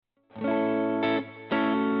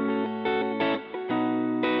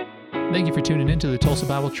Thank you for tuning in to the Tulsa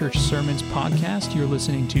Bible Church Sermons podcast. You're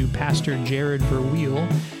listening to Pastor Jared Verweil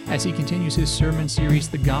as he continues his sermon series,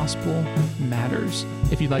 The Gospel Matters.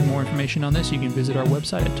 If you'd like more information on this, you can visit our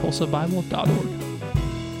website at tulsabible.org.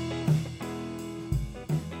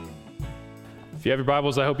 If you have your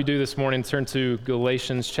Bibles, I hope you do this morning, turn to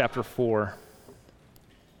Galatians chapter 4.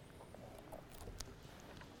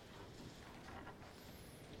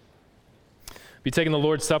 Be taking the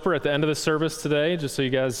Lord's Supper at the end of the service today, just so you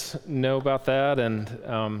guys know about that.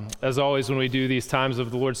 And as always, when we do these times of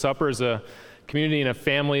the Lord's Supper as a community and a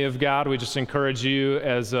family of God, we just encourage you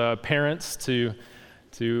as parents to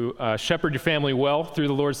shepherd your family well through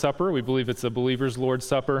the Lord's Supper. We believe it's a believer's Lord's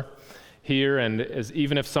Supper here, and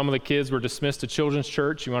even if some of the kids were dismissed to children's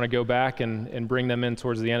church, you want to go back and bring them in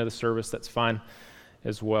towards the end of the service, that's fine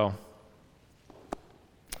as well.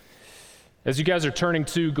 As you guys are turning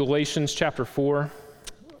to Galatians chapter 4,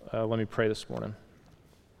 let me pray this morning.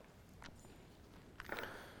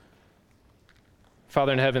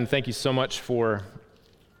 Father in heaven, thank you so much for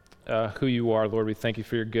who you are, Lord. We thank you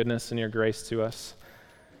for your goodness and your grace to us.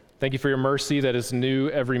 Thank you for your mercy that is new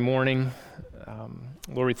every morning.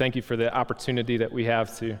 Lord, we thank you for the opportunity that we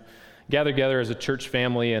have to gather together as a church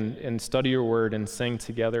family and study your word and sing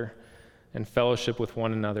together and fellowship with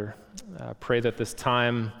one another. Pray that this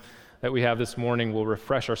time that we have this morning will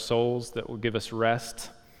refresh our souls, that will give us rest,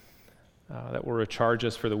 that will recharge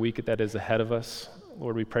us for the week that is ahead of us.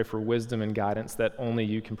 Lord, we pray for wisdom and guidance that only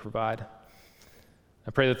you can provide. I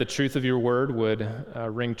pray that the truth of your word would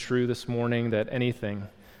ring true this morning, that anything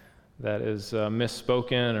that is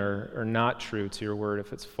misspoken or not true to your word,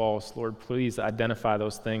 if it's false, Lord, please identify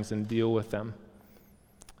those things and deal with them.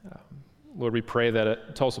 Lord, we pray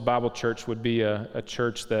that Tulsa Bible Church would be a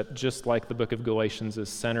church that, just like the book of Galatians, is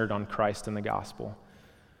centered on Christ and the gospel.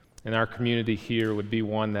 And our community here would be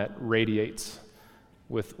one that radiates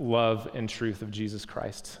with love and truth of Jesus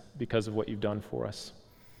Christ because of what you've done for us.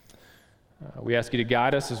 We ask you to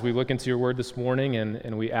guide us as we look into your word this morning,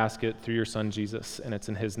 and we ask it through your son, Jesus, and it's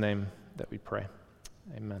in his name that we pray.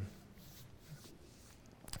 Amen.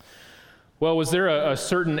 Well, was there a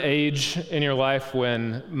certain age in your life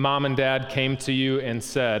when mom and dad came to you and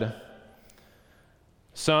said,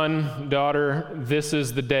 son, daughter, this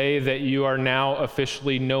is the day that you are now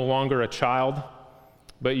officially no longer a child,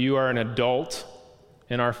 but you are an adult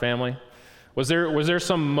in our family? Was there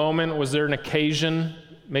some moment, was there an occasion,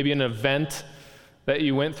 maybe an event that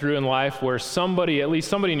you went through in life where somebody, at least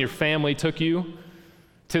somebody in your family, took you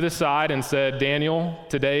to the side and said, Daniel,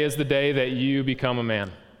 today is the day that you become a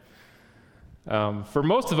man? For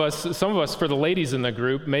most of us, some of us, for the ladies in the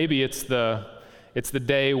group, maybe it's the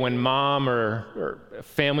day when mom or a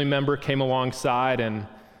family member came alongside and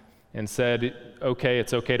said, okay,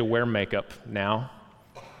 it's okay to wear makeup now.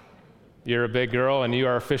 You're a big girl and you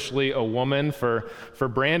are officially a woman. For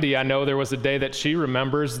Brandy, I know there was a day that she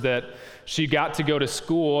remembers that she got to go to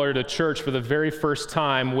school or to church for the very first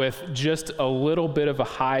time with just a little bit of a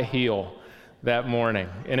high heel that morning.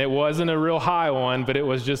 And it wasn't a real high one, but it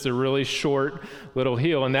was just a really short little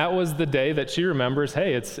heel. And that was the day that she remembers,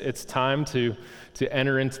 hey, it's time to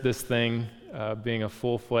enter into this thing, being a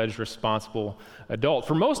full-fledged, responsible adult.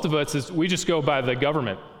 For most of us, we just go by the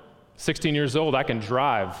government. 16 years old, I can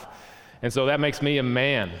drive. And so that makes me a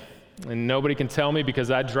man. And nobody can tell me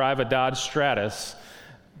because I drive a Dodge Stratus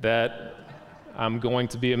that I'm going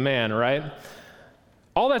to be a man, right?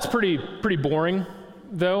 All that's pretty boring,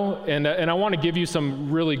 though, and I want to give you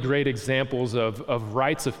some really great examples of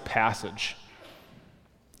rites of passage,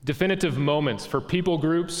 definitive moments for people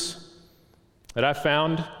groups that I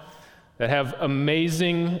found that have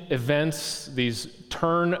amazing events, these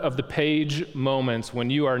turn-of-the-page moments when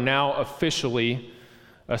you are now officially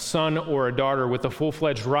a son or a daughter with the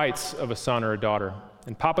full-fledged rights of a son or a daughter.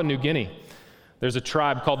 In Papua New Guinea, there's a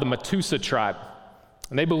tribe called the Matusa tribe.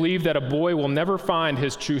 And they believe that a boy will never find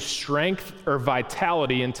his true strength or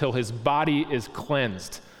vitality until his body is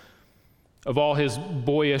cleansed of all his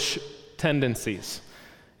boyish tendencies.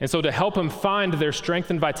 And so to help him find their strength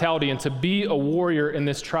and vitality and to be a warrior in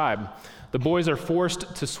this tribe, the boys are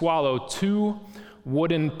forced to swallow 2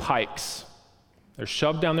 wooden pikes. They're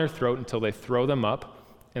shoved down their throat until they throw them up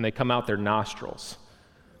and they come out their nostrils.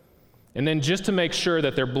 And then just to make sure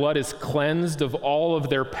that their blood is cleansed of all of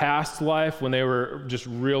their past life when they were just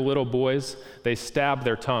real little boys, they stab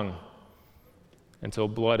their tongue until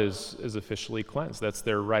blood is officially cleansed. That's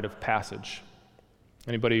their rite of passage.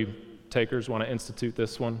 Anybody takers want to institute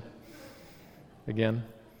this one again?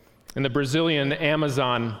 In the Brazilian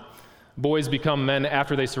Amazon, boys become men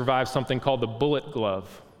after they survive something called the bullet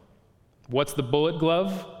glove. What's the bullet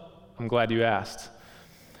glove? I'm glad you asked.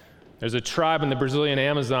 There's a tribe in the Brazilian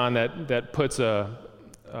Amazon that puts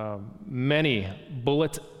many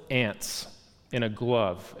bullet ants in a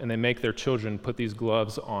glove, and they make their children put these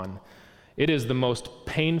gloves on. It is the most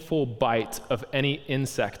painful bite of any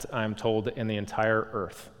insect, I'm told, in the entire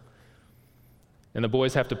earth. And the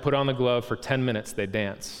boys have to put on the glove for 10 minutes, they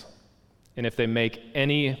dance. And if they make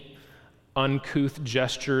any uncouth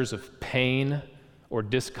gestures of pain or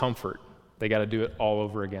discomfort, they got to do it all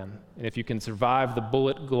over again. And if you can survive the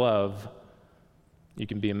bullet glove, you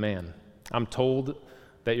can be a man. I'm told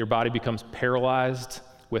that your body becomes paralyzed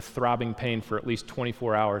with throbbing pain for at least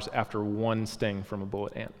 24 hours after one sting from a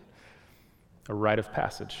bullet ant. A rite of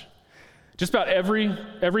passage. Just about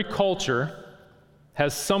every culture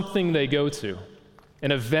has something they go to,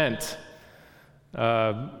 an event.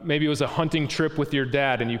 Maybe it was a hunting trip with your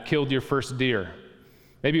dad and you killed your first deer.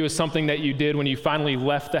 Maybe it was something that you did when you finally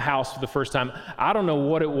left the house for the first time. I don't know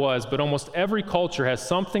what it was, but almost every culture has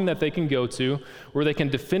something that they can go to where they can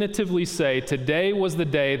definitively say, today was the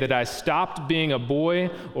day that I stopped being a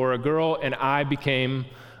boy or a girl and I became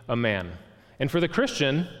a man. And for the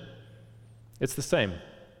Christian, it's the same.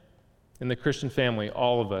 In the Christian family,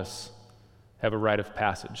 all of us have a rite of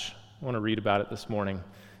passage. I want to read about it this morning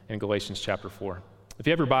in Galatians chapter 4. If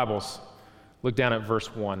you have your Bibles, look down at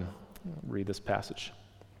verse 1. I'll read this passage.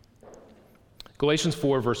 Galatians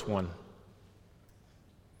 4, verse 1.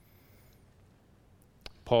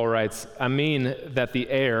 Paul writes, I mean that the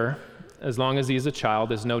heir, as long as he is a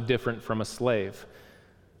child, is no different from a slave,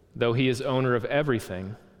 though he is owner of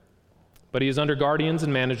everything. But he is under guardians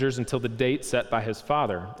and managers until the date set by his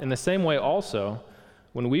father. In the same way also,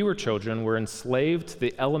 when we were children, we're enslaved to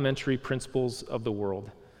the elementary principles of the world.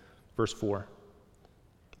 Verse 4.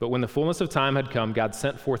 But when the fullness of time had come, God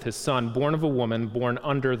sent forth his Son, born of a woman, born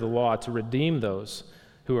under the law, to redeem those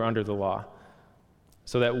who are under the law,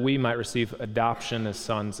 so that we might receive adoption as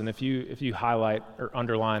sons. And if you highlight or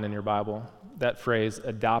underline in your Bible, that phrase,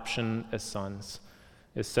 adoption as sons,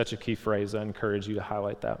 is such a key phrase. I encourage you to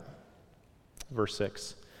highlight that. Verse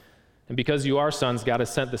 6. And because you are sons, God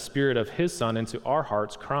has sent the Spirit of his Son into our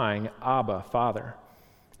hearts, crying, Abba, Father.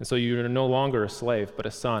 And so you are no longer a slave, but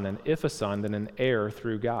a son, and if a son, then an heir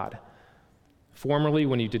through God. Formerly,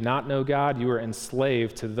 when you did not know God, you were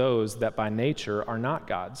enslaved to those that by nature are not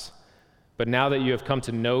God's. But now that you have come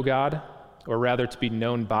to know God, or rather to be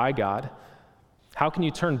known by God, how can you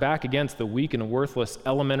turn back against the weak and worthless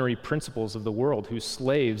elementary principles of the world, whose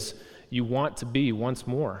slaves you want to be once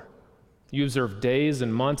more? You observe days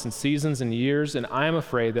and months and seasons and years, and I am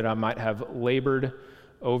afraid that I might have labored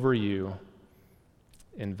over you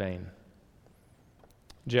in vain.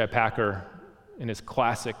 J.I. Packer, in his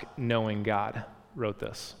classic Knowing God, wrote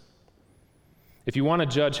this. If you want to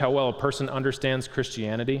judge how well a person understands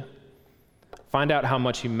Christianity, find out how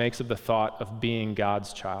much he makes of the thought of being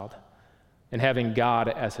God's child and having God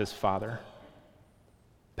as his father.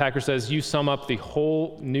 Packer says, you sum up the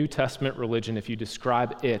whole New Testament religion if you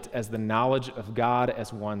describe it as the knowledge of God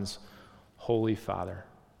as one's holy Father.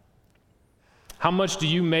 How much do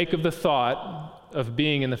you make of the thought of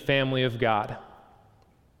being in the family of God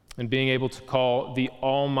and being able to call the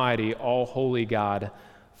almighty, all-holy God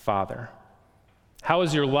Father? How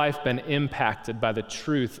has your life been impacted by the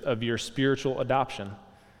truth of your spiritual adoption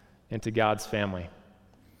into God's family?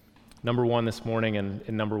 Number one this morning and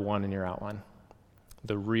number one in your outline.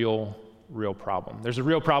 The real problem. There's a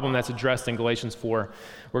real problem that's addressed in Galatians 4.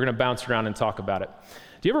 We're going to bounce around and talk about it.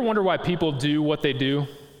 Do you ever wonder why people do what they do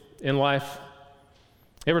in life?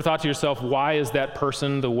 You ever thought to yourself, why is that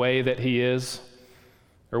person the way that he is?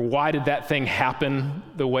 Or why did that thing happen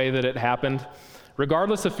the way that it happened?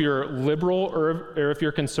 Regardless if you're liberal or if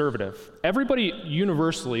you're conservative, everybody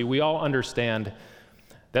universally, we all understand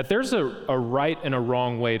that there's a right and a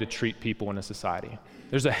wrong way to treat people in a society.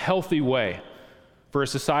 There's a healthy way for a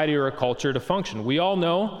society or a culture to function. We all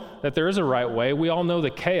know that there is a right way. We all know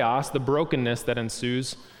the chaos, the brokenness that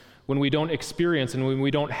ensues when we don't experience and when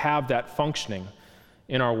we don't have that functioning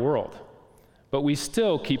in our world. But we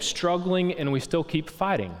still keep struggling and we still keep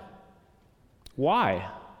fighting. Why?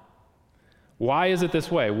 Why is it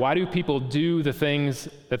this way? Why do people do the things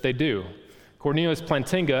that they do? Cornelius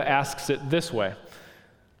Plantinga asks it this way.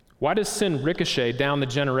 Why does sin ricochet down the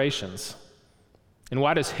generations? And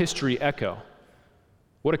why does history echo?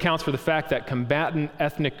 What accounts for the fact that combatant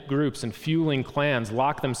ethnic groups and fueling clans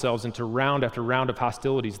lock themselves into round after round of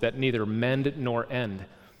hostilities that neither mend nor end?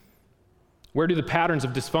 Where do the patterns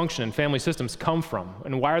of dysfunction in family systems come from?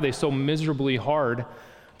 And why are they so miserably hard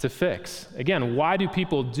to fix? Again, why do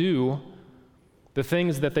people do the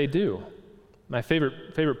things that they do? My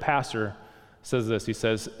favorite pastor says this. He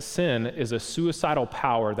says, sin is a suicidal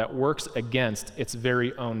power that works against its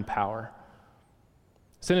very own power.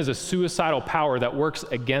 Sin is a suicidal power that works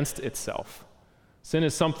against itself. Sin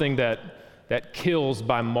is something that kills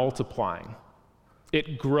by multiplying.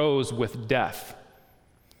 It grows with death.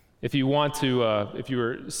 If you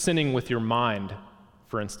were sinning with your mind,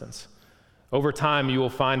 for instance, over time you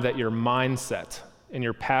will find that your mindset and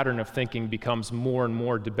your pattern of thinking becomes more and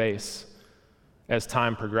more debased as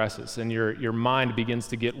time progresses, and your mind begins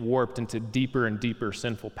to get warped into deeper and deeper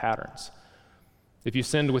sinful patterns. If you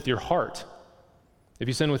sinned with your heart, if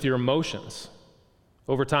you sin with your emotions,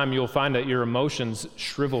 over time you'll find that your emotions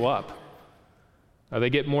shrivel up. They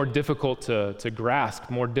get more difficult to grasp,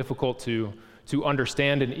 more difficult to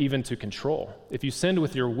understand and even to control. If you sinned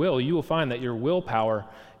with your will, you will find that your willpower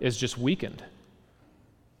is just weakened,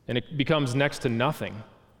 and it becomes next to nothing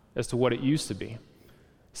as to what it used to be.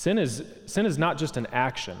 Sin is not just an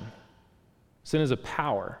action. Sin is a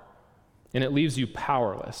power, and it leaves you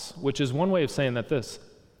powerless, which is one way of saying this.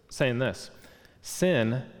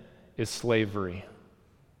 Sin is slavery.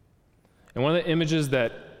 And one of the images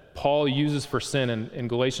that Paul uses for sin in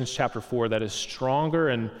Galatians chapter 4 that is stronger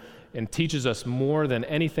and teaches us more than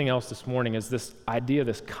anything else this morning is this idea,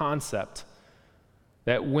 this concept,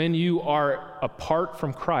 that when you are apart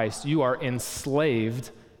from Christ, you are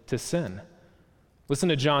enslaved to sin. Listen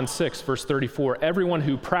to John 6, verse 34. Everyone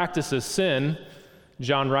who practices sin,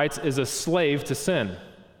 John writes, is a slave to sin.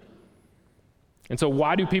 And so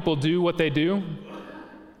why do people do what they do?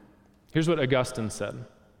 Here's what Augustine said.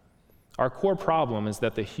 Our core problem is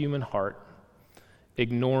that the human heart,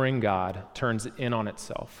 ignoring God, turns in on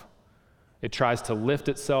itself. It tries to lift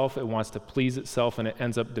itself, it wants to please itself, and it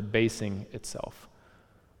ends up debasing itself.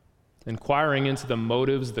 Inquiring into the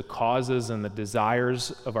motives, the causes, and the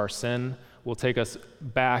desires of our sin will take us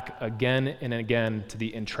back again and again to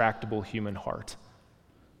the intractable human heart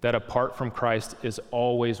that apart from Christ is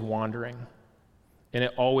always wandering, and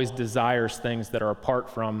it always desires things that are apart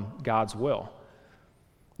from God's will.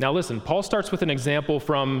 Now listen, Paul starts with an example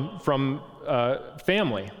from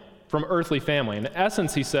family, from earthly family. In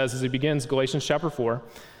essence, he says, as he begins Galatians chapter 4,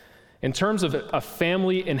 in terms of a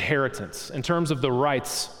family inheritance, in terms of the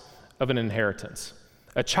rights of an inheritance,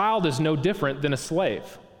 a child is no different than a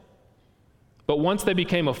slave. But once they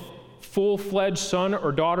became a full-fledged son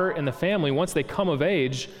or daughter in the family, once they come of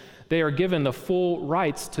age, they are given the full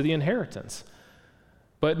rights to the inheritance.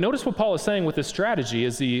 But notice what Paul is saying with this strategy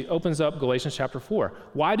as he opens up Galatians chapter 4.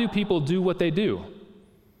 Why do people do what they do?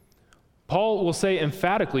 Paul will say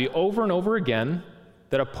emphatically over and over again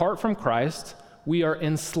that apart from Christ, we are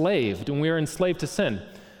enslaved, and we are enslaved to sin.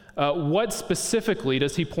 What specifically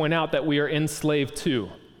does he point out that we are enslaved to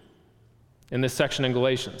in this section in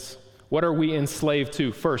Galatians? What are we enslaved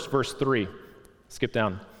to? First, verse 3. Skip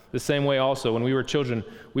down. The same way also, when we were children,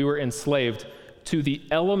 we were enslaved to the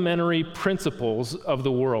elementary principles of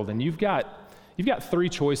the world. And you've got three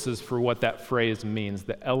choices for what that phrase means,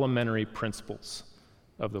 the elementary principles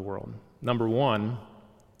of the world. Number one,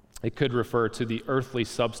 it could refer to the earthly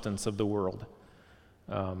substance of the world.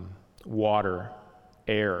 Water,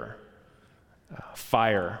 air,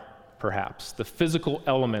 fire, perhaps. The physical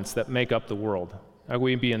elements that make up the world. Are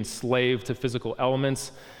we be enslaved to physical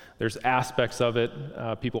elements? There's aspects of it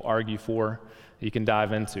people argue for, that you can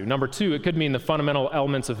dive into. Number two, it could mean the fundamental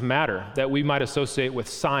elements of matter that we might associate with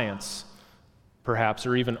science, perhaps,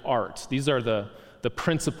 or even art. These are the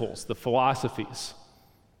principles, the philosophies,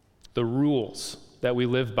 the rules that we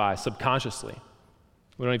live by subconsciously.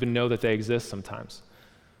 We don't even know that they exist sometimes.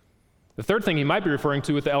 The third thing he might be referring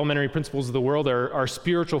to with the elementary principles of the world are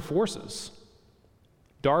spiritual forces,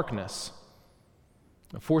 darkness,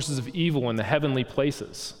 forces of evil in the heavenly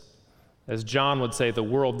places. As John would say, the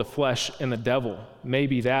world, the flesh, and the devil.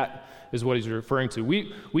 Maybe that is what he's referring to.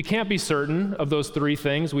 We can't be certain of those three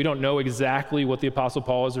things. We don't know exactly what the Apostle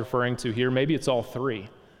Paul is referring to here. Maybe it's all three.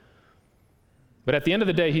 But at the end of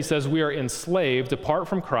the day, he says we are enslaved, apart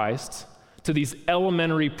from Christ, to these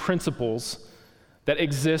elementary principles that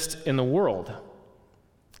exist in the world.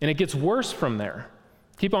 And it gets worse from there.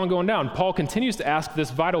 Keep on going down. Paul continues to ask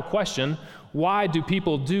this vital question, why do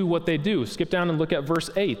people do what they do? Skip down and look at verse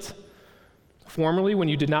 8. Formerly, when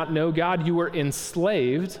you did not know God, you were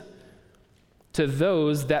enslaved to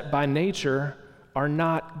those that by nature are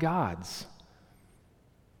not God's.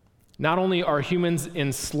 Not only are humans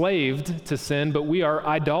enslaved to sin, but we are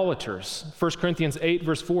idolaters. 1 Corinthians 8,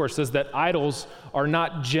 verse 4 says that idols are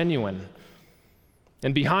not genuine.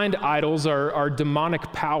 And behind idols are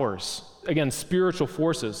demonic powers, again, spiritual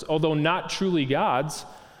forces. Although not truly God's,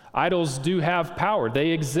 idols do have power. They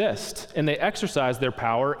exist, and they exercise their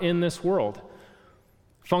power in this world.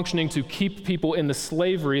 functioning to keep people in the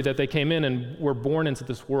slavery that they came in and were born into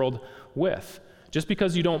this world with. Just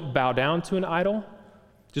because you don't bow down to an idol,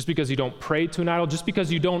 just because you don't pray to an idol, just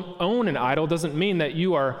because you don't own an idol doesn't mean that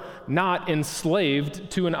you are not enslaved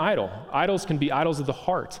to an idol. Idols can be idols of the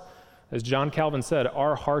heart. As John Calvin said,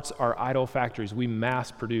 our hearts are idol factories. We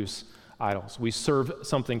mass produce idols. We serve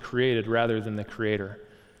something created rather than the creator.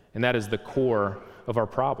 And that is the core of our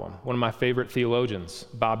problem. One of my favorite theologians,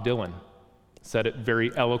 Bob Dylan, said it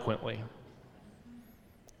very eloquently.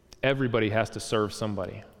 Everybody has to serve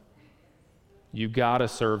somebody. You gotta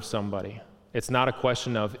serve somebody. It's not a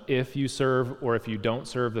question of if you serve or if you don't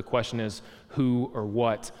serve. The question is who or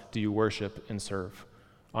what do you worship and serve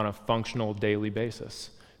on a functional daily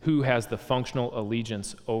basis? Who has the functional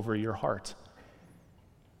allegiance over your heart?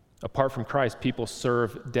 Apart from Christ, people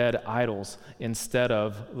serve dead idols instead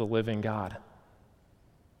of the living God.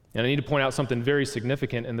 And I need to point out something very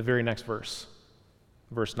significant in the very next verse,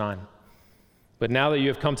 verse 9. But now that you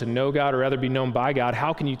have come to know God, or rather be known by God,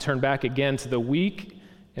 how can you turn back again to the weak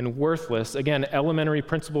and worthless, again, elementary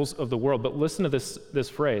principles of the world? But listen to this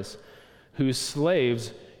phrase, whose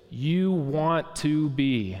slaves you want to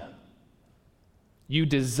be. You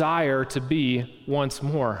desire to be once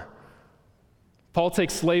more. Paul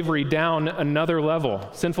takes slavery down another level.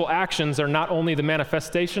 Sinful actions are not only the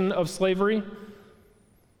manifestation of slavery,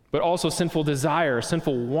 but also sinful desire,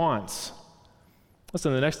 sinful wants.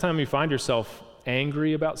 Listen, the next time you find yourself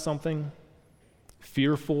angry about something,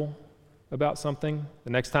 fearful about something, the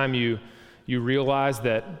next time you realize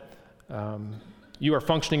that you are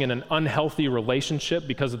functioning in an unhealthy relationship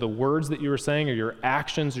because of the words that you were saying or your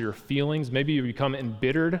actions or your feelings, maybe you become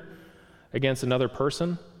embittered against another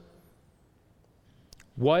person,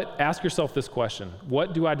 ask yourself this question: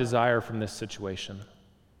 what do I desire from this situation?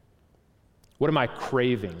 What am I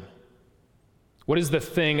craving? What is the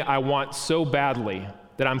thing I want so badly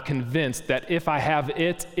that I'm convinced that if I have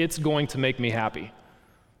it, it's going to make me happy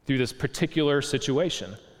through this particular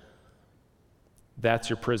situation? That's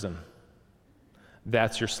your prison.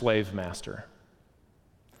 That's your slave master.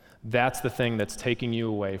 That's the thing that's taking you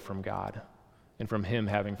away from God and from Him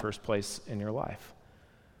having first place in your life.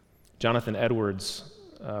 Jonathan Edwards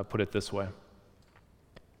put it this way.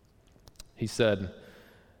 He said,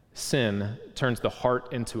 sin turns the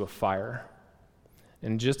heart into a fire.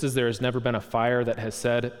 And just as there has never been a fire that has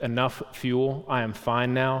said, enough fuel, I am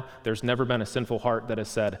fine now, there's never been a sinful heart that has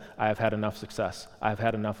said, I have had enough success, I have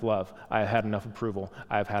had enough love, I have had enough approval,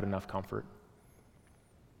 I have had enough comfort.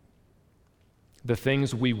 The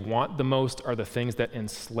things we want the most are the things that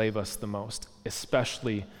enslave us the most,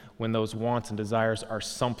 especially when those wants and desires are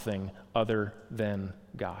something other than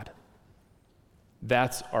God.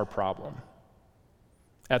 That's our problem.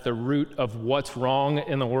 At the root of what's wrong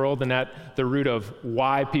in the world and at the root of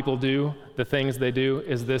why people do the things they do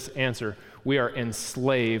is this answer: we are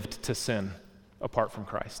enslaved to sin apart from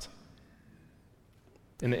Christ.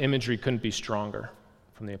 And the imagery couldn't be stronger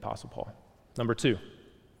from the Apostle Paul. Number 2,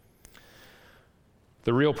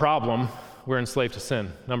 the real problem, we're enslaved to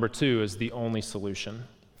sin. Number 2 is the only solution.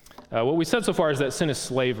 What we said so far is that sin is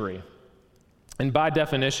slavery. And by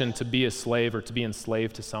definition, to be a slave or to be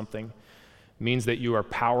enslaved to something means that you are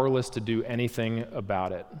powerless to do anything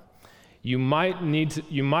about it. You might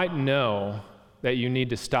know that you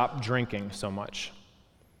need to stop drinking so much,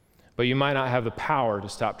 but you might not have the power to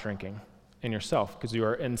stop drinking in yourself because you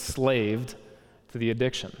are enslaved to the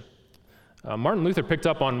addiction. Martin Luther picked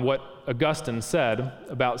up on what Augustine said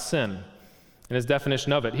about sin and his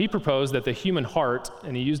definition of it. He proposed that the human heart,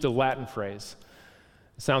 and he used a Latin phrase,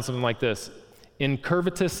 it sounds something like this: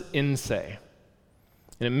 incurvatus in se.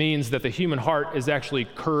 And it means that the human heart is actually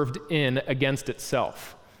curved in against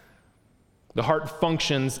itself. The heart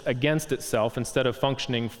functions against itself instead of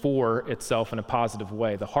functioning for itself in a positive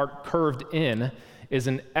way. The heart curved in is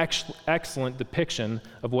an excellent depiction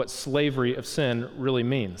of what slavery of sin really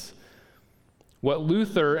means. What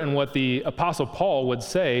Luther and what the Apostle Paul would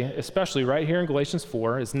say, especially right here in Galatians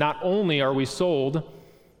 4, is not only are we sold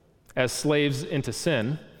as slaves into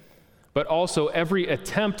sin, but also every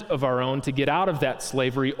attempt of our own to get out of that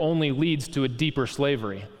slavery only leads to a deeper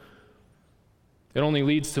slavery. It only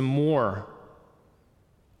leads to more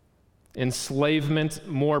enslavement,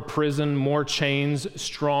 more prison, more chains,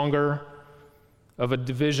 stronger of a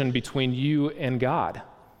division between you and God.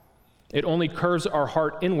 It only curves our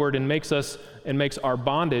heart inward and makes our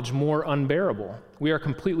bondage more unbearable. We are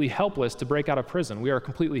completely helpless to break out of prison. We are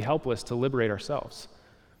completely helpless to liberate ourselves.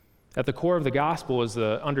 At the core of the gospel is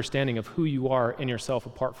the understanding of who you are in yourself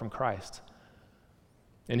apart from Christ.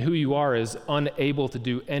 And who you are is unable to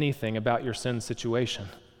do anything about your sin situation,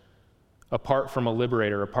 apart from a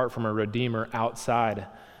liberator, apart from a redeemer outside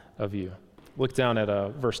of you. Look down at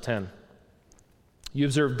verse 10. You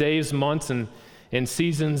observe days, months, and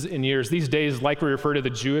seasons and years. These days likely refer to the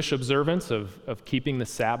Jewish observance of keeping the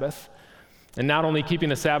Sabbath. And not only keeping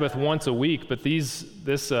the Sabbath once a week, but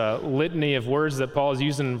this litany of words that Paul is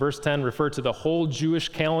using in verse 10 refer to the whole Jewish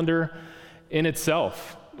calendar in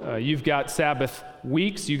itself. You've got Sabbath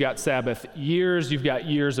weeks, you've got Sabbath years, you've got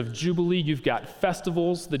years of Jubilee, you've got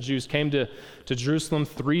festivals. The Jews came to Jerusalem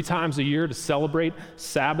 3 times a year to celebrate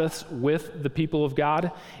Sabbaths with the people of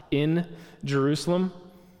God in Jerusalem.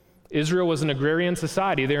 Israel was an agrarian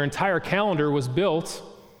society. Their entire calendar was built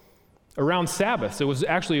around Sabbaths. It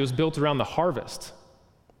was built around the harvest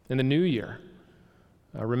in the new year.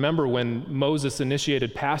 Remember when Moses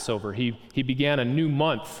initiated Passover, he began a new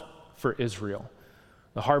month for Israel.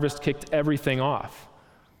 The harvest kicked everything off.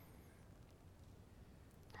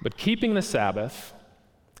 But keeping the Sabbath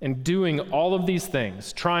and doing all of these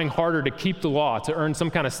things, trying harder to keep the law, to earn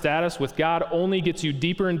some kind of status with God, only gets you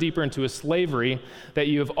deeper and deeper into a slavery that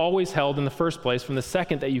you have always held in the first place from the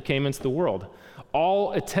second that you came into the world.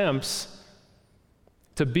 All attempts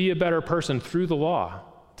to be a better person through the law,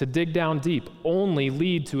 to dig down deep, only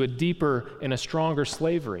lead to a deeper and a stronger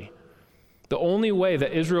slavery. The only way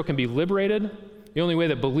that Israel can be liberated, the only way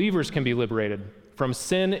that believers can be liberated from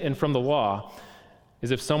sin and from the law,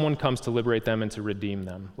 is if someone comes to liberate them and to redeem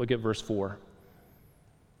them. Look at verse 4.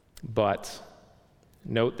 But,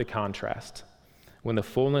 note the contrast. When the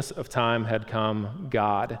fullness of time had come,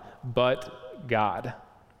 but God.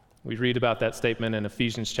 We read about that statement in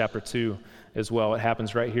Ephesians chapter 2 as well. It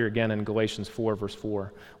happens right here again in Galatians 4, verse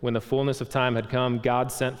 4. When the fullness of time had come,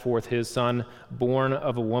 God sent forth his Son, born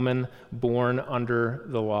of a woman, born under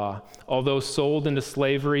the law. Although sold into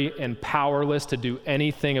slavery and powerless to do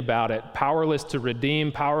anything about it, powerless to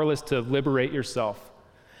redeem, powerless to liberate yourself,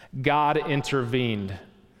 God intervened.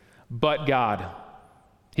 But God,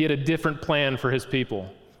 he had a different plan for his people,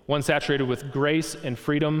 one saturated with grace and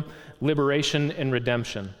freedom, liberation and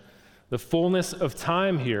redemption. The fullness of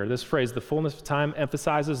time here, this phrase, the fullness of time,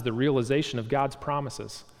 emphasizes the realization of God's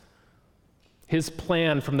promises. His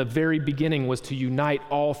plan from the very beginning was to unite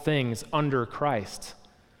all things under Christ.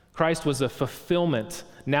 Christ was a fulfillment.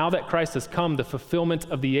 Now that Christ has come, the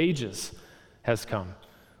fulfillment of the ages has come.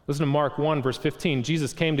 Listen to Mark 1, verse 15.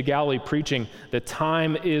 Jesus came to Galilee preaching, "The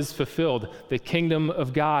time is fulfilled. The kingdom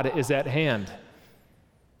of God is at hand."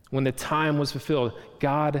 When the time was fulfilled,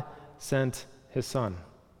 God sent his Son.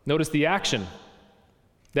 Notice the action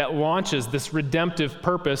that launches this redemptive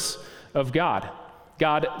purpose of God.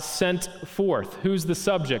 God sent forth. Who's the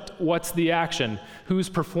subject? What's the action? Who's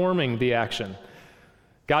performing the action?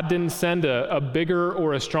 God didn't send a bigger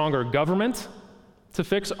or a stronger government to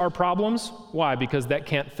fix our problems. Why? Because that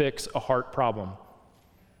can't fix a heart problem.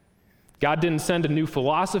 God didn't send a new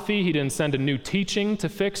philosophy. He didn't send a new teaching to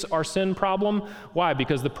fix our sin problem. Why?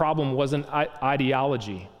 Because the problem wasn't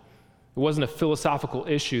ideology. It wasn't a philosophical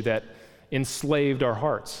issue that enslaved our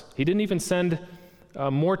hearts. He didn't even send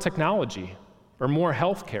more technology or more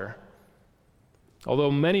health care,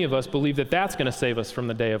 although many of us believe that that's going to save us from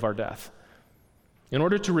the day of our death. In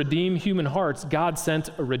order to redeem human hearts, God sent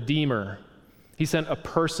a redeemer. He sent a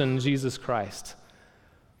person, Jesus Christ.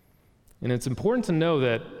 And it's important to know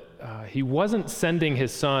that he wasn't sending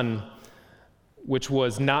his Son, which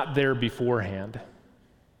was not there beforehand.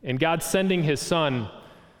 In God sending his Son,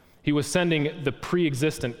 he was sending the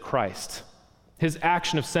pre-existent Christ. His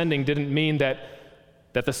action of sending didn't mean that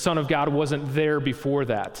the Son of God wasn't there before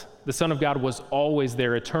that. The Son of God was always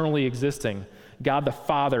there, eternally existing. God the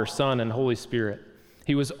Father, Son, and Holy Spirit.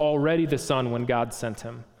 He was already the Son when God sent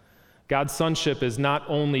him. God's sonship is not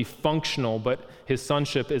only functional, but his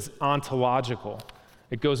sonship is ontological.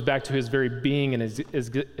 It goes back to his very being and his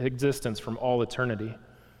existence from all eternity.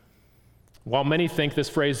 While many think this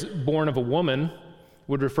phrase, born of a woman,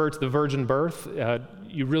 would refer to the virgin birth,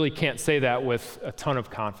 you really can't say that with a ton of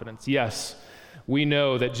confidence. Yes, we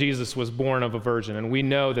know that Jesus was born of a virgin, and we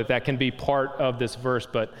know that that can be part of this verse,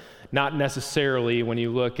 but not necessarily when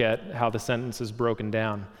you look at how the sentence is broken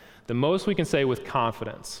down. The most we can say with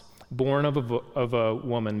confidence, born of a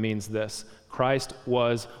woman, means this: Christ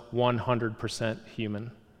was 100%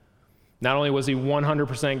 human. Not only was he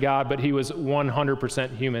 100% God, but he was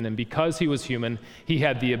 100% human. And because he was human, he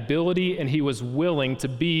had the ability and he was willing to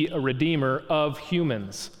be a redeemer of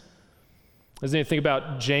humans. Doesn't you think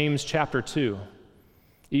about James chapter 2?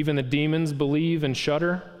 Even the demons believe and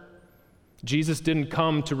shudder. Jesus didn't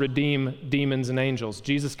come to redeem demons and angels.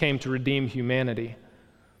 Jesus came to redeem humanity.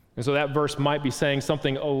 And so that verse might be saying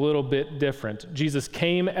something a little bit different. Jesus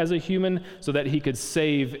came as a human so that he could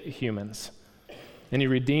save humans. and he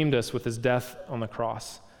redeemed us with his death on the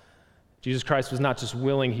cross. Jesus Christ was not just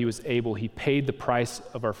willing, he was able. He paid the price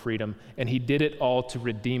of our freedom, and he did it all to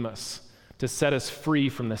redeem us, to set us free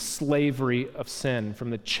from the slavery of sin,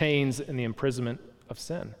 from the chains and the imprisonment of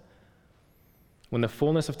sin. When the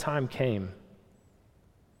fullness of time came,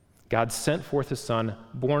 God sent forth his Son,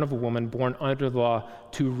 born of a woman, born under the law,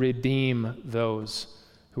 to redeem those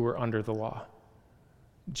who were under the law.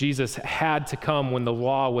 Jesus had to come when the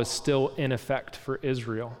law was still in effect for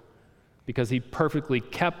Israel. Because he perfectly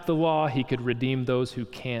kept the law, he could redeem those who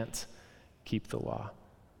can't keep the law.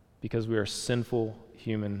 Because we are sinful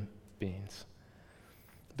human beings.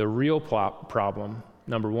 The real problem,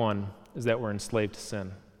 number one, is that we're enslaved to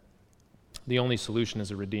sin. The only solution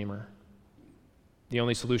is a redeemer. The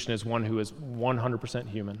only solution is one who is 100%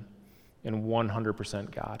 human and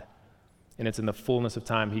 100% God. And it's in the fullness of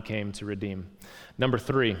time he came to redeem. Number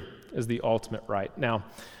three is the ultimate right. Now,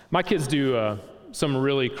 my kids do some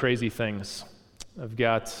really crazy things. I've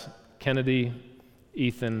got Kennedy,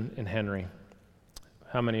 Ethan, and Henry.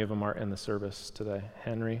 How many of them are in the service today?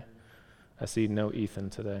 Henry? I see no Ethan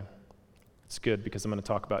today. It's good because I'm going to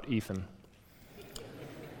talk about Ethan.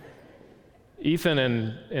 Ethan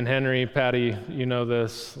and Henry, Patty, you know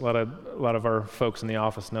this. A lot of our folks in the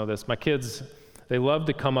office know this. My kids, they love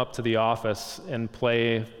to come up to the office and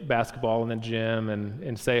play basketball in the gym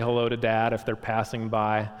and say hello to Dad if they're passing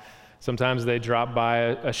by. Sometimes they drop by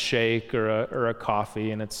a shake or a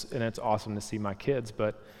coffee, and it's awesome to see my kids.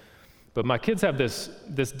 But my kids have this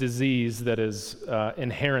disease that is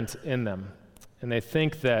inherent in them, and they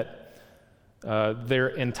think that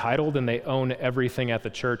they're entitled and they own everything at the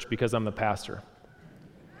church because I'm the pastor.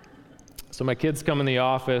 So my kids come in the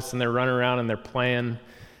office and they're running around and they're playing,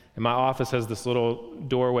 and my office has this little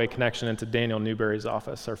doorway connection into Daniel Newberry's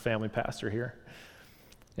office, our family pastor here.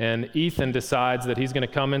 And Ethan decides that he's going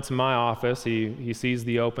to come into my office. He sees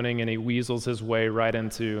the opening and he weasels his way right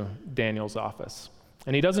into Daniel's office.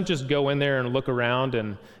 And he doesn't just go in there and look around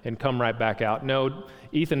and come right back out. No,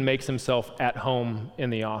 Ethan makes himself at home in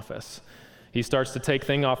the office. He starts to take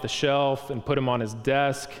things off the shelf and put them on his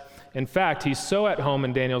desk. In fact, he's so at home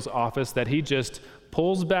in Daniel's office that he just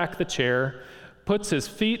pulls back the chair, puts his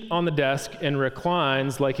feet on the desk, and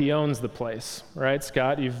reclines like he owns the place. Right,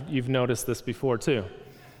 Scott? You've noticed this before too.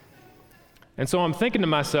 And so I'm thinking to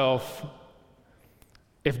myself,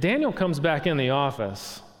 if Daniel comes back in the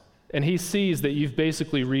office and he sees that you've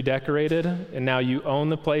basically redecorated and now you own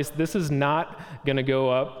the place, this is not going to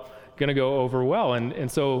go over well.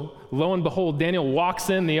 And so lo and behold, Daniel walks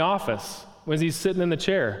in the office when he's sitting in the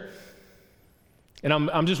chair. And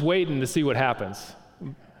I'm just waiting to see what happens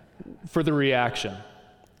for the reaction.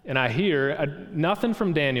 And I hear nothing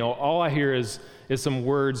from Daniel. All I hear is some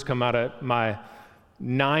words come out of my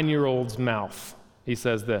 9-year-old's mouth. He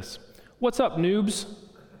says this: "What's up, noobs?"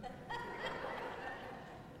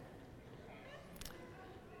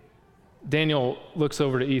 Daniel looks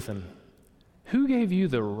over to Ethan. "Who gave you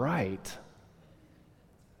the right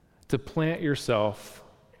to plant yourself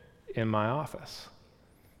in my office?"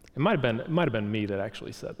 It might have been me that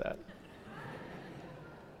actually said that.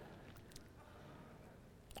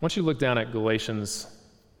 I want you to look down at Galatians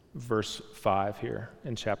verse 5 here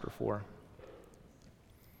in chapter 4.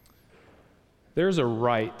 There's a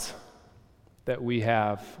right that we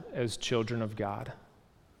have as children of God.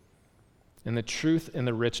 And the truth and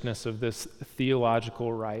the richness of this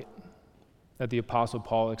theological right that the Apostle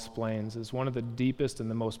Paul explains is one of the deepest and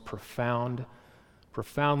the most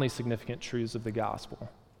profoundly significant truths of the gospel.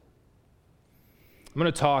 I'm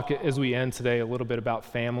going to talk as we end today a little bit about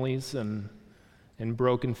families and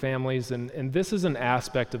broken families, and this is an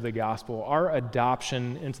aspect of the gospel. Our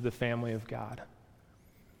adoption into the family of God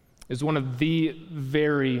is one of the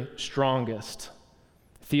very strongest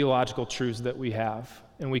theological truths that we have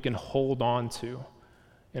and we can hold on to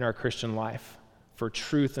in our Christian life for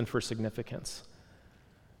truth and for significance.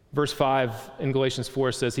 Verse 5 in Galatians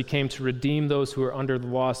 4 says, "He came to redeem those who are under the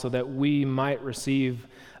law so that we might receive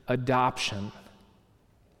adoption."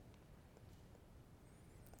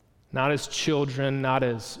 Not as children, not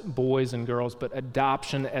as boys and girls, but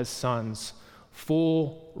adoption as sons,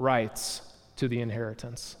 full rights to the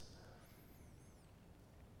inheritance.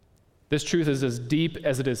 This truth is as deep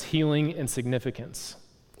as it is healing and significant.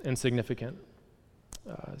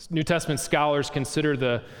 New Testament scholars consider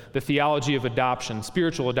the theology of adoption,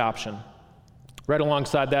 spiritual adoption, right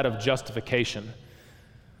alongside that of justification.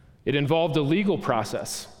 It involved a legal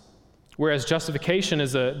process, whereas justification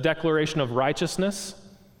is a declaration of righteousness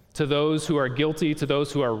to those who are guilty, to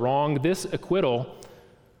those who are wrong. This acquittal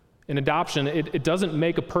in adoption, it doesn't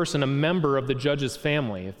make a person a member of the judge's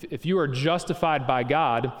family. If you are justified by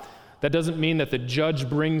God, That doesn't mean that the judge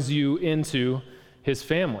brings you into his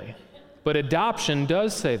family. But adoption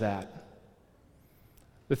does say that.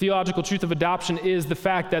 The theological truth of adoption is the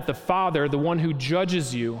fact that the Father, the one who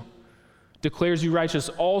judges you, declares you righteous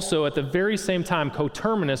also at the very same time,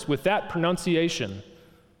 coterminous with that pronunciation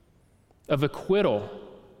of acquittal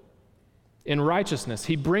in righteousness.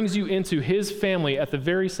 He brings you into his family at the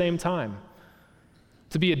very same time.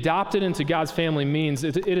 To be adopted into God's family means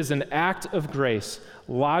it is an act of grace,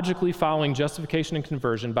 logically following justification and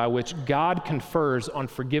conversion, by which God confers on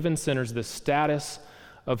forgiven sinners the status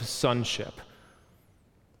of sonship.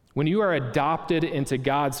 When you are adopted into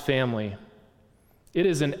God's family, it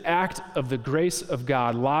is an act of the grace of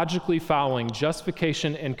God, logically following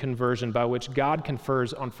justification and conversion, by which God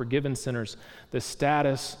confers on forgiven sinners the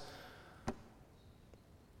status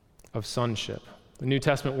of sonship. The New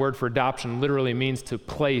Testament word for adoption literally means to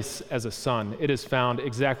place as a son. It is found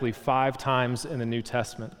exactly 5 times in the New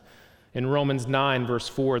Testament. In Romans 9, verse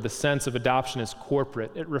 4, the sense of adoption is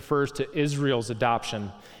corporate. It refers to Israel's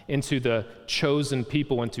adoption into the chosen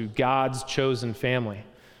people, into God's chosen family.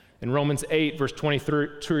 In Romans 8, verse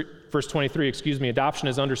 23, adoption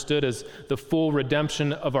is understood as the full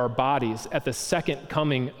redemption of our bodies at the second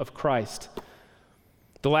coming of Christ.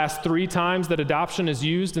 The last 3 times that adoption is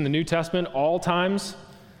used in the New Testament, all times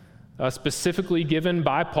specifically given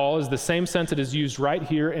by Paul, is the same sense it is used right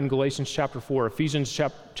here in Galatians chapter 4, Ephesians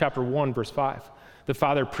chapter 1, verse 5. The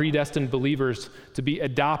Father predestined believers to be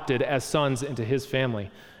adopted as sons into his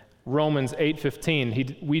family. Romans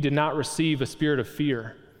 8:15, we did not receive a spirit of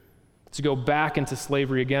fear to go back into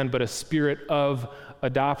slavery again, but a spirit of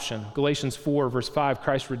adoption. Galatians 4, verse 5,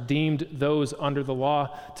 Christ redeemed those under the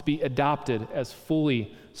law to be adopted as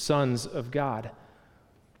fully sons of God.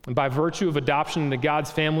 And by virtue of adoption into God's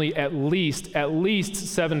family, at least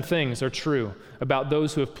 7 things are true about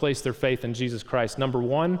those who have placed their faith in Jesus Christ. Number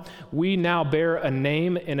 1, we now bear a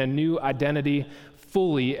name and a new identity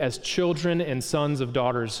fully as children and sons of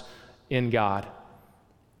daughters in God.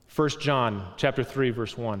 1 John chapter 3,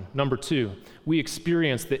 verse 1. Number 2, we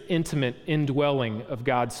experience the intimate indwelling of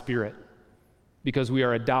God's Spirit because we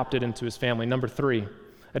are adopted into his family. Number 3,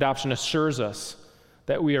 adoption assures us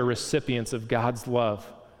that we are recipients of God's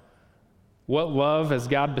love. What love has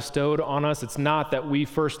God bestowed on us? It's not that we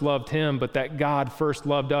first loved him, but that God first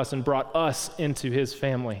loved us and brought us into his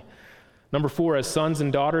family. Number 4, as sons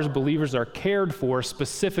and daughters, believers are cared for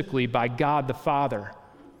specifically by God the Father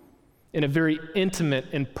in a very intimate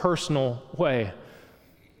and personal way.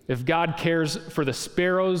 If God cares for the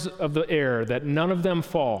sparrows of the air, that none of them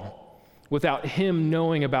fall, without him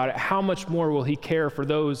knowing about it, how much more will he care for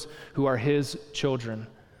those who are his children?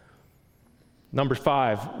 Number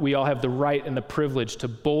 5, we all have the right and the privilege to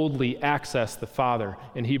boldly access the Father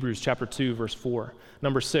in Hebrews chapter 2, verse 4.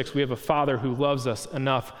 Number 6, we have a Father who loves us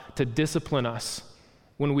enough to discipline us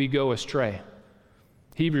when we go astray.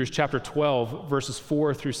 Hebrews chapter 12, verses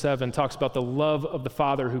 4 through 7 talks about the love of the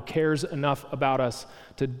Father who cares enough about us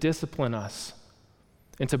to discipline us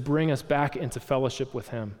and to bring us back into fellowship with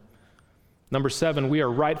him. Number 7, we are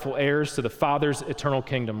rightful heirs to the Father's eternal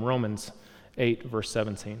kingdom, Romans 8, verse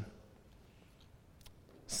 17.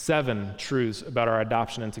 7 truths about our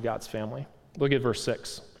adoption into God's family. Look at verse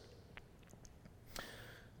 6.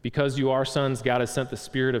 Because you are sons, God has sent the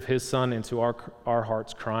Spirit of his Son into our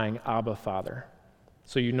hearts, crying, Abba, Father.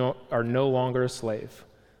 So you are no longer a slave,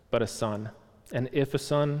 but a son. And if a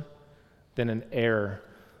son, then an heir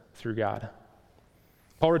through God.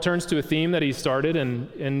 Paul returns to a theme that he started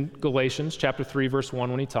in Galatians chapter 3, verse 1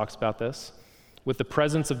 when he talks about this, with the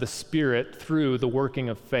presence of the Spirit through the working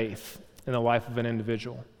of faith in the life of an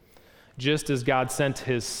individual. Just as God sent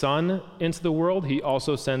his Son into the world, he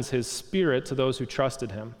also sends his Spirit to those who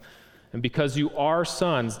trusted him. And because you are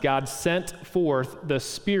sons, God sent forth the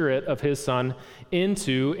Spirit of his Son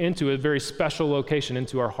into a very special location,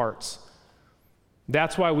 into our hearts.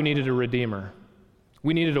 That's why we needed a Redeemer.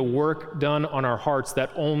 We needed a work done on our hearts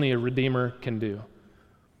that only a Redeemer can do.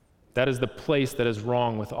 That is the place that is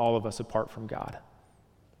wrong with all of us apart from God.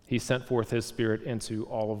 He sent forth his Spirit into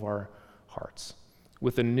all of our hearts.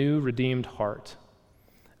 With a new redeemed heart,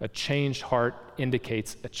 a changed heart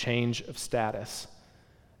indicates a change of status.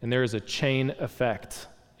 And there is a chain effect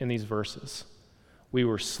in these verses. We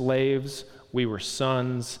were slaves, we were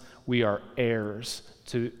sons, we are heirs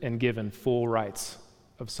and given full rights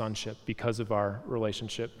of sonship because of our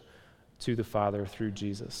relationship to the Father through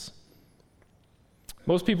Jesus.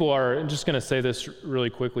 Most people are, I'm just going to say this really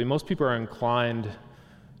quickly, most people are inclined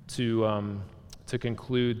to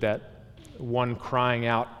conclude that one crying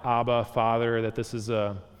out, Abba, Father, that this is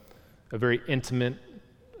a very intimate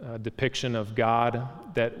depiction of God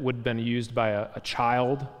that would have been used by a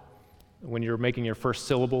child When you're making your first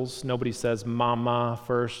syllables, nobody says mama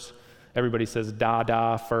first. Everybody says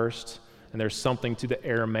da first. And there's something to the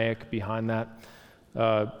Aramaic behind that.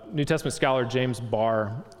 New Testament scholar James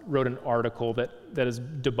Barr wrote an article that has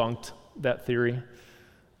debunked that theory.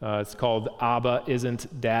 It's called Abba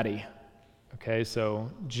Isn't Daddy. Okay, so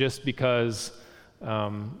just because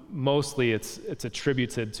mostly it's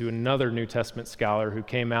attributed to another New Testament scholar who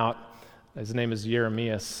came out, his name is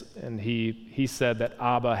Jeremias, and he said that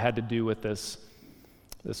Abba had to do with this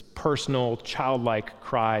personal, childlike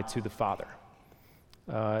cry to the Father.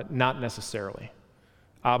 Not necessarily.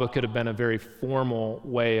 Abba could have been a very formal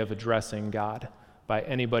way of addressing God by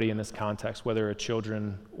anybody in this context, whether a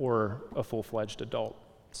children or a full-fledged adult.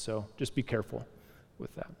 So just be careful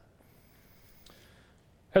with that.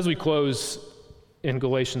 As we close in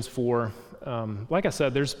Galatians 4, like I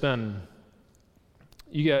said,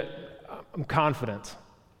 I'm confident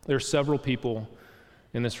there are several people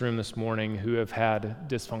in this room this morning who have had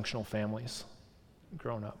dysfunctional families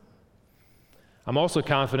growing up. I'm also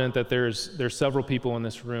confident that there's several people in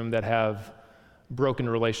this room that have broken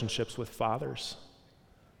relationships with fathers,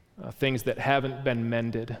 things that haven't been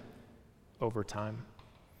mended over time.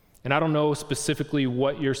 And I don't know specifically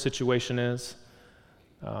what your situation is.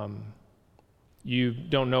 You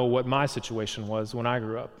don't know what my situation was when I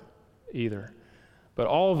grew up either. But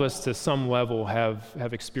all of us to some level have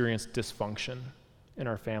experienced dysfunction in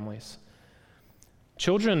our families.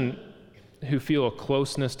 Children who feel a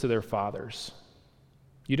closeness to their fathers,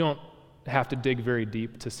 you don't have to dig very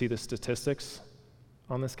deep to see the statistics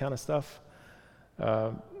on this kind of stuff.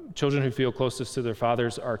 Children who feel closest to their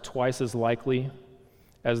fathers are twice as likely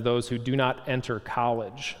as those who do not enter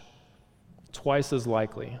college, twice as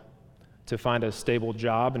likely to find a stable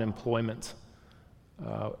job and employment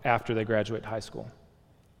after they graduate high school.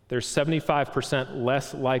 They're 75%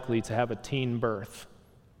 less likely to have a teen birth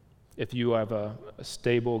if you have a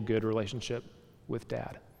stable, good relationship with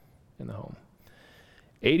dad in the home.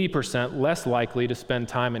 80% less likely to spend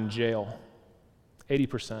time in jail.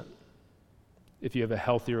 80% if you have a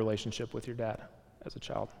healthy relationship with your dad as a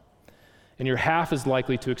child. And you're half as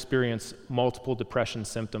likely to experience multiple depression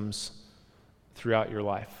symptoms throughout your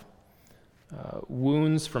life.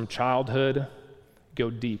 Wounds from childhood go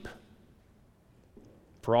deep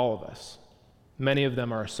for all of us. Many of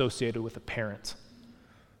them are associated with a parent,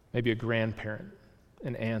 maybe a grandparent,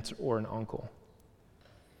 an aunt, or an uncle.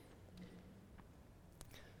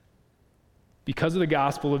 Because of the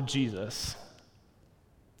gospel of Jesus,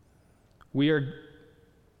 we are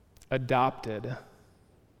adopted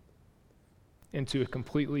into a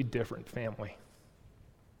completely different family.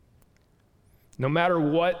 No matter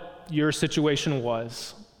what your situation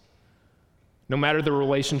was, no matter the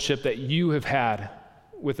relationship that you have had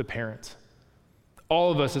with a parent,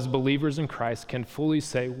 all of us as believers in Christ can fully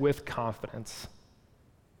say with confidence,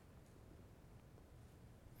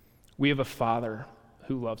 we have a Father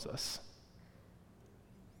who loves us.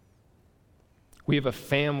 We have a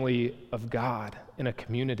family of God in a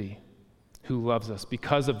community who loves us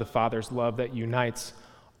because of the Father's love that unites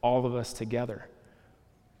all of us together.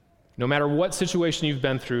 No matter what situation you've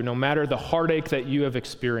been through, no matter the heartache that you have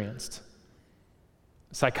experienced,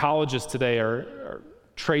 psychologists today are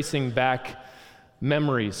tracing back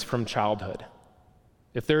memories from childhood.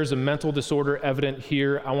 If there's a mental disorder evident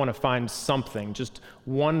here, I want to find something, just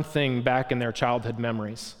one thing back in their childhood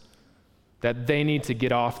memories that they need to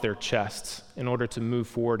get off their chests in order to move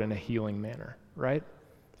forward in a healing manner, right?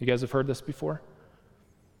 You guys have heard this before?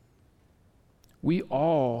 We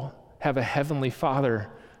all have a heavenly Father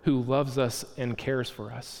who loves us and cares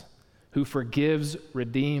for us, who forgives,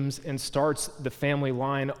 redeems, and starts the family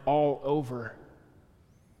line all over,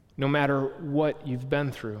 no matter what you've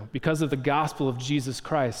been through. Because of the gospel of Jesus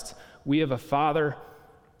Christ, we have a Father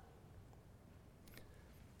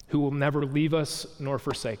who will never leave us nor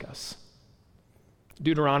forsake us.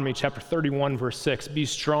 Deuteronomy chapter 31, verse 6, be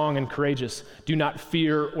strong and courageous. Do not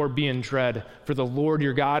fear or be in dread, for the Lord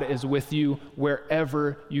your God is with you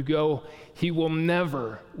wherever you go. He will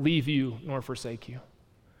never leave you nor forsake you.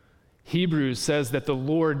 Hebrews says that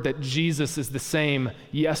that Jesus is the same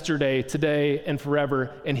yesterday, today, and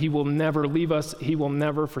forever, and he will never leave us, he will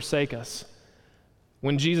never forsake us.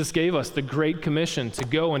 When Jesus gave us the Great Commission to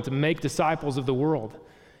go and to make disciples of the world,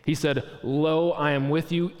 he said, lo, I am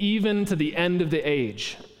with you even to the end of the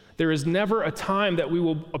age. There is never a time that we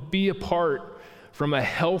will be apart from a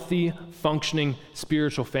healthy, functioning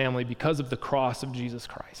spiritual family because of the cross of Jesus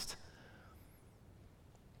Christ.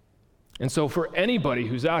 And so for anybody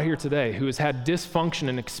who's out here today who has had dysfunction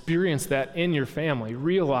and experienced that in your family,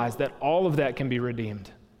 realize that all of that can be redeemed.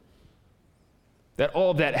 That all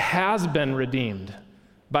of that has been redeemed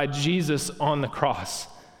by Jesus on the cross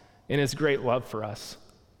in his great love for us.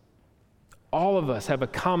 All of us have a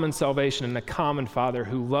common salvation and a common Father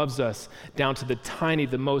who loves us down to the tiny,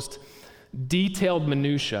 the most detailed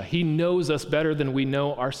minutia. He knows us better than we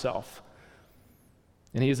know ourselves.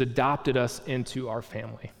 And he has adopted us into our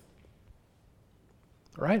family.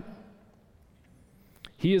 Right?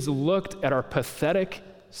 He has looked at our pathetic,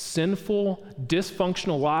 sinful,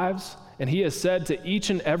 dysfunctional lives, and he has said to each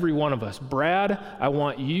and every one of us, Brad, I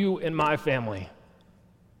want you in my family.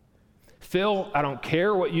 Phil, I don't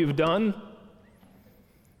care what you've done.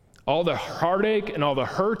 All the heartache and all the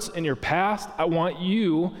hurts in your past, I want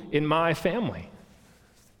you in my family.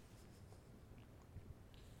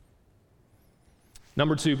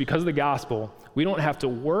 Number two, because of the gospel, we don't have to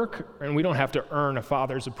work and we don't have to earn a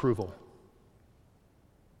Father's approval.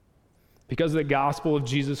 Because of the gospel of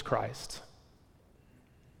Jesus Christ,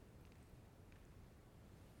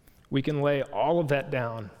 we can lay all of that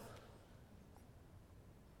down.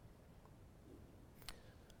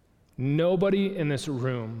 Nobody in this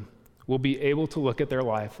room will be able to look at their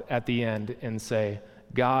life at the end and say,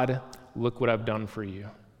 God, look what I've done for you.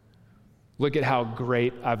 Look at how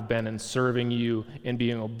great I've been in serving you and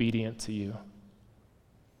being obedient to you.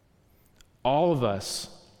 All of us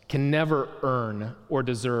can never earn or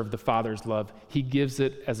deserve the Father's love. He gives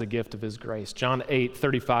it as a gift of his grace. John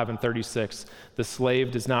 8:35 and 36, the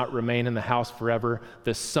slave does not remain in the house forever,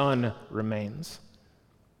 the son remains.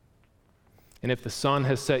 And if the Son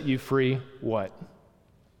has set you free, what?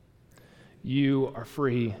 You are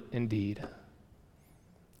free indeed.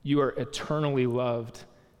 You are eternally loved,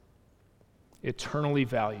 eternally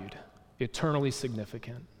valued, eternally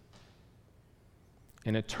significant,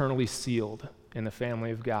 and eternally sealed in the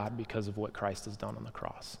family of God because of what Christ has done on the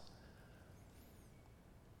cross.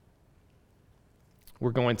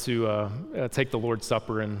 We're going to take the Lord's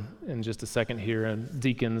Supper in just a second here, and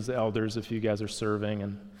deacons, elders, if you guys are serving,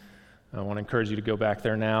 and I want to encourage you to go back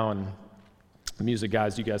there now, and the music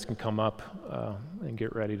guys, you guys can come up and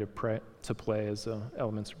get ready to play as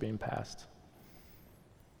elements are being passed.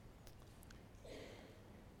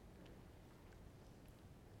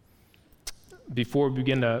 Before we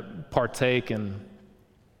begin to partake, and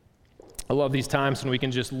I love these times when we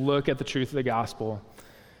can just look at the truth of the gospel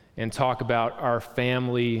and talk about our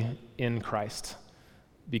family in Christ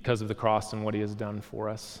because of the cross and what he has done for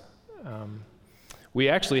us. We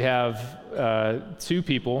actually have two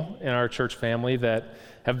people in our church family that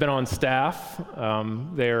have been on staff.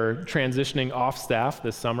 They're transitioning off staff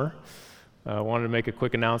this summer. I wanted to make a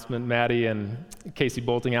quick announcement. Maddie and Casey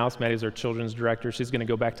Boltinghouse, Maddie's our children's director. She's going to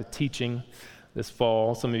go back to teaching this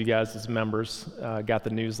fall. Some of you guys as members got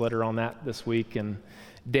the newsletter on that this week. And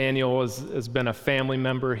Daniel has been a family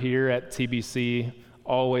member here at TBC,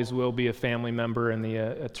 always will be a family member in the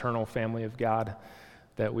eternal family of God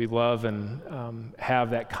that we love and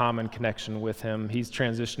have that common connection with him. He's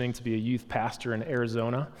transitioning to be a youth pastor in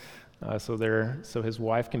Arizona, so his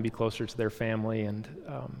wife can be closer to their family, and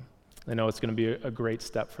I know it's going to be a great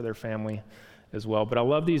step for their family as well. But I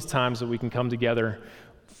love these times that we can come together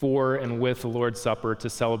for and with the Lord's Supper to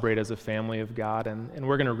celebrate as a family of God, and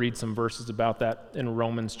we're going to read some verses about that in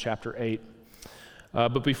Romans chapter 8.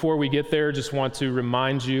 But before we get there, just want to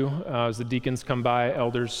remind you, as the deacons come by,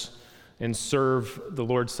 elders, and serve the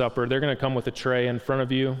Lord's Supper, they're going to come with a tray in front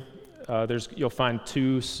of you. You'll find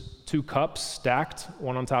two cups stacked,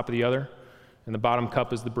 one on top of the other. And the bottom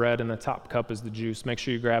cup is the bread, and the top cup is the juice. Make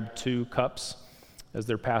sure you grab 2 cups as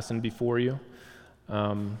they're passing before you.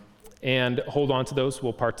 And hold on to those.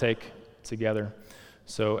 We'll partake together.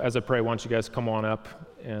 So as I pray, why don't you guys come on up,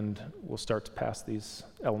 and we'll start to pass these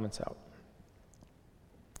elements out.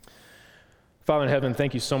 Father in heaven,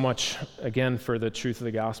 thank you so much again for the truth of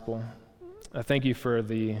the gospel. I thank you for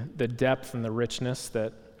the depth and the richness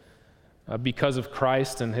that because of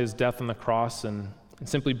Christ and his death on the cross and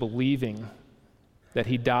simply believing that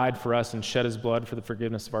he died for us and shed his blood for the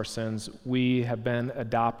forgiveness of our sins, we have been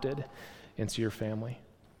adopted into your family.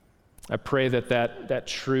 I pray that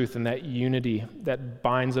truth and that unity that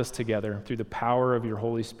binds us together through the power of your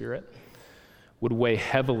Holy Spirit would weigh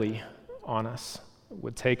heavily on us,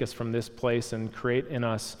 would take us from this place and create in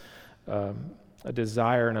us a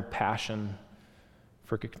desire and a passion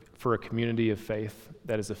for a community of faith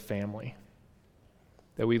that is a family,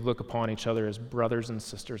 that we look upon each other as brothers and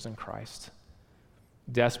sisters in Christ,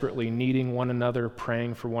 desperately needing one another,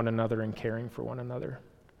 praying for one another, and caring for one another.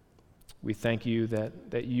 We thank you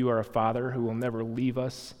that you are a Father who will never leave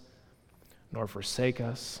us nor forsake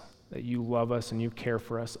us, that you love us and you care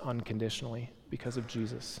for us unconditionally because of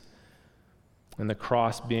Jesus. And the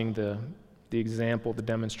cross being the example, the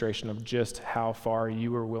demonstration of just how far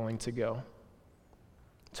you were willing to go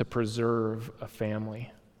to preserve a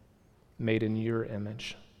family made in your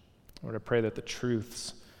image. Lord, I pray that the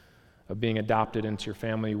truths of being adopted into your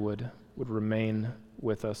family would remain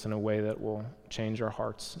with us in a way that will change our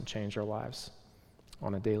hearts and change our lives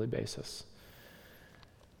on a daily basis.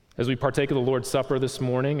 As we partake of the Lord's Supper this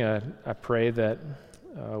morning, I pray that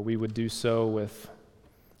we would do so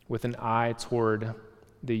with an eye toward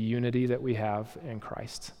the unity that we have in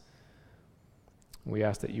Christ. We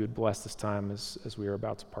ask that you would bless this time as we are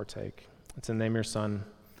about to partake. It's in the name of your Son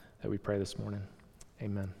that we pray this morning.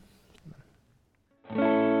 Amen.